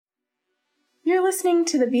You're listening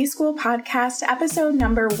to the B-School Podcast, episode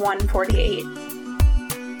number 148.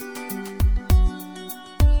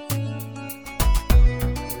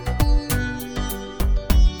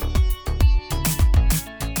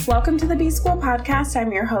 Welcome to the B-School Podcast.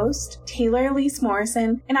 I'm your host, Taylor Elise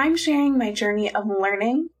Morrison, and I'm sharing my journey of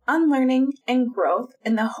learning, unlearning, and growth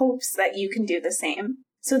in the hopes that you can do the same.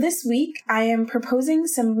 So this week, I am proposing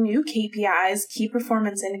some new KPIs, key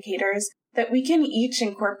performance indicators, that we can each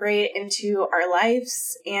incorporate into our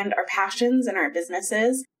lives and our passions and our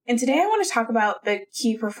businesses. And today I want to talk about the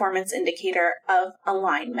key performance indicator of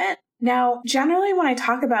alignment. Now, generally when I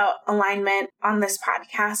talk about alignment on this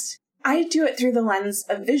podcast, I do it through the lens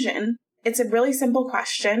of vision. It's a really simple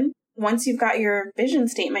question. Once you've got your vision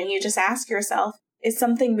statement, you just ask yourself, is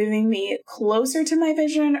something moving me closer to my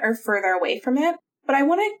vision or further away from it? But I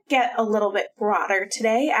want to get a little bit broader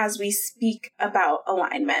today as we speak about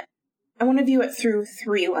alignment. I want to view it through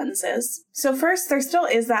three lenses. So first, there still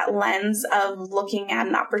is that lens of looking at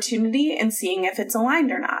an opportunity and seeing if it's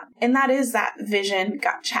aligned or not. And that is that vision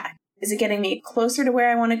gut check. Is it getting me closer to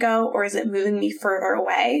where I want to go, or is it moving me further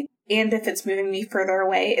away? And if it's moving me further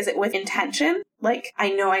away, is it with intention? Like, I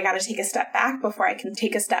know I got to take a step back before I can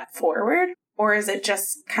take a step forward? Or is it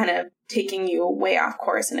just kind of taking you way off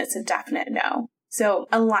course and it's a definite no? So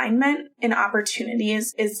alignment in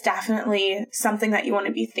opportunities is definitely something that you want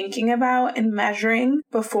to be thinking about and measuring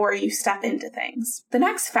before you step into things. The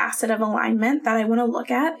next facet of alignment that I want to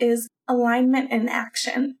look at is alignment in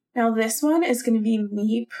action. Now, this one is going to be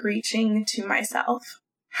me preaching to myself.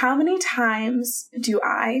 How many times do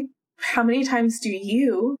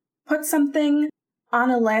you put something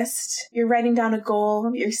on a list, you're writing down a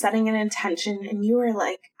goal, you're setting an intention, and you are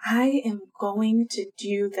like, I am going to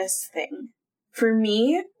do this thing. For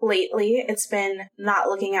me, lately, it's been not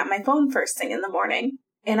looking at my phone first thing in the morning.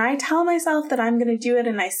 And I tell myself that I'm going to do it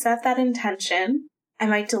and I set that intention. I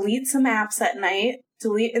might delete some apps at night,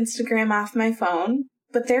 delete Instagram off my phone,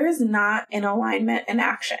 but there is not an alignment in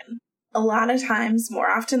action. A lot of times, more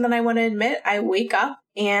often than I want to admit, I wake up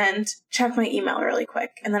and check my email really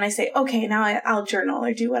quick. And then I say, okay, now I'll journal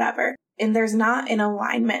or do whatever. And there's not an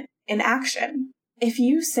alignment in action. If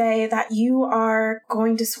you say that you are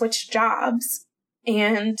going to switch jobs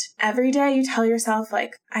and every day you tell yourself,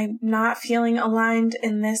 like, I'm not feeling aligned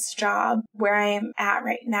in this job where I am at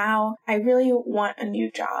right now. I really want a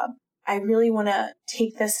new job. I really want to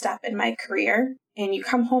take this step in my career. And you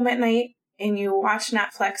come home at night and you watch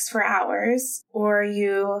Netflix for hours, or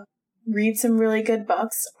you read some really good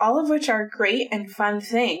books, all of which are great and fun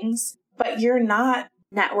things, but you're not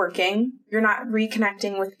networking, you're not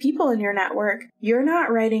reconnecting with people in your network, you're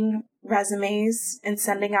not writing resumes and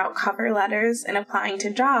sending out cover letters and applying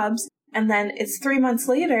to jobs, and then it's 3 months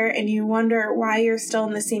later and you wonder why you're still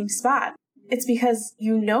in the same spot. It's because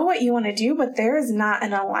you know what you want to do, but there is not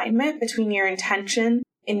an alignment between your intention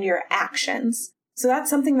and your actions. So that's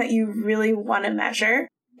something that you really want to measure.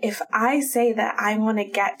 If I say that I want to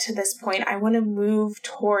get to this point, I want to move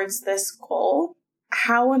towards this goal,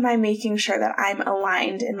 how am I making sure that I'm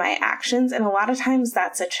aligned in my actions? And a lot of times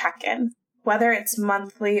that's a check-in, whether it's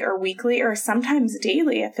monthly or weekly or sometimes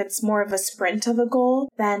daily. If it's more of a sprint of a goal,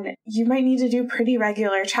 then you might need to do pretty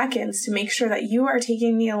regular check-ins to make sure that you are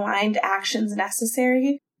taking the aligned actions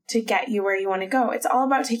necessary to get you where you want to go. It's all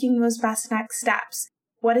about taking those best next steps.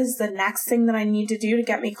 What is the next thing that I need to do to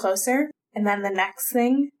get me closer? And then the next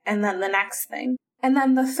thing, and then the next thing. And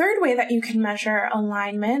then the third way that you can measure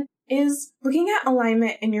alignment is looking at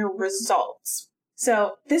alignment in your results.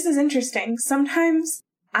 So this is interesting. Sometimes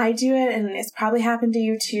I do it, and it's probably happened to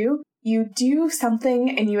you too. You do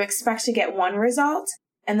something and you expect to get one result,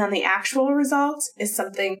 and then the actual result is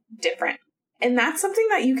something different. And that's something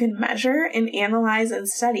that you can measure and analyze and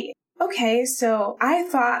study. Okay, so I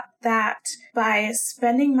thought that by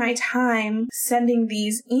spending my time sending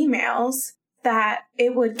these emails that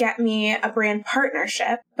it would get me a brand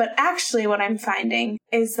partnership, but actually what I'm finding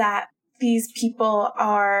is that these people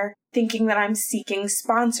are thinking that I'm seeking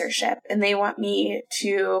sponsorship and they want me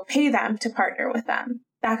to pay them to partner with them.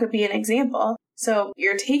 That could be an example. So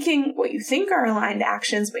you're taking what you think are aligned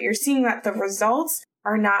actions, but you're seeing that the results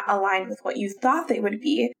are not aligned with what you thought they would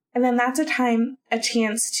be. And then that's a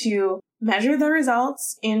chance to measure the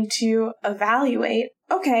results and to evaluate,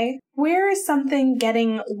 okay, where is something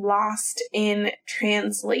getting lost in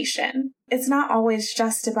translation? It's not always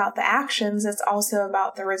just about the actions, it's also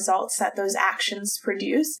about the results that those actions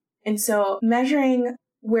produce. And so measuring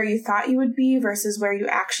where you thought you would be versus where you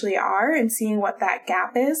actually are and seeing what that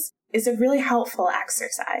gap is a really helpful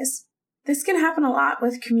exercise. This can happen a lot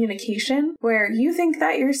with communication, where you think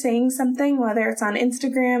that you're saying something, whether it's on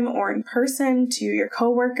Instagram or in person to your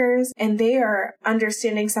coworkers, and they are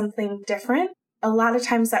understanding something different. A lot of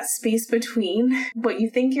times that space between what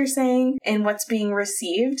you think you're saying and what's being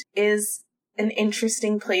received is an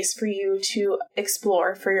interesting place for you to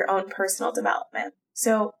explore for your own personal development.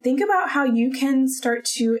 So think about how you can start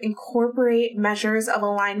to incorporate measures of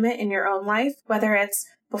alignment in your own life, whether it's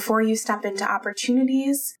before you step into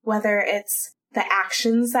opportunities, whether it's the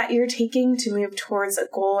actions that you're taking to move towards a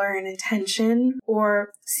goal or an intention,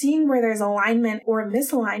 or seeing where there's alignment or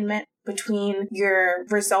misalignment between your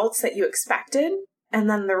results that you expected and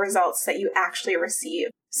then the results that you actually receive.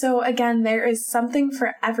 So again, there is something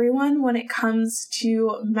for everyone when it comes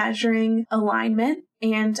to measuring alignment,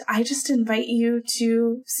 and I just invite you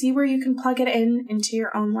to see where you can plug it into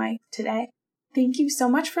your own life today. Thank you so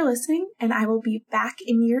much for listening, and I will be back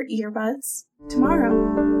in your earbuds tomorrow.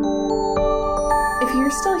 If you're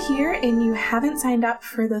still here and you haven't signed up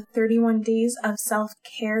for the 31 Days of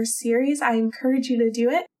Self-Care series, I encourage you to do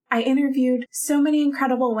it. I interviewed so many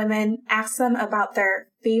incredible women, asked them about their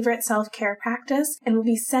favorite self-care practice, and will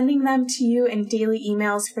be sending them to you in daily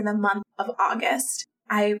emails for the month of August.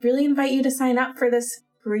 I really invite you to sign up for this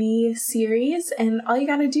free series, and all you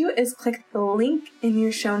gotta do is click the link in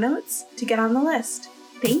your show notes to get on the list.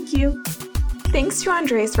 Thank you. Thanks to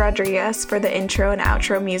Andres Rodriguez for the intro and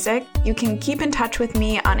outro music. You can keep in touch with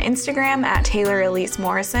me on Instagram at Taylor Elise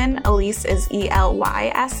Morrison. Elise is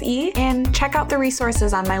ELYSE, and check out the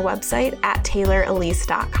resources on my website at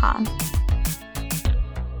taylorelise.com.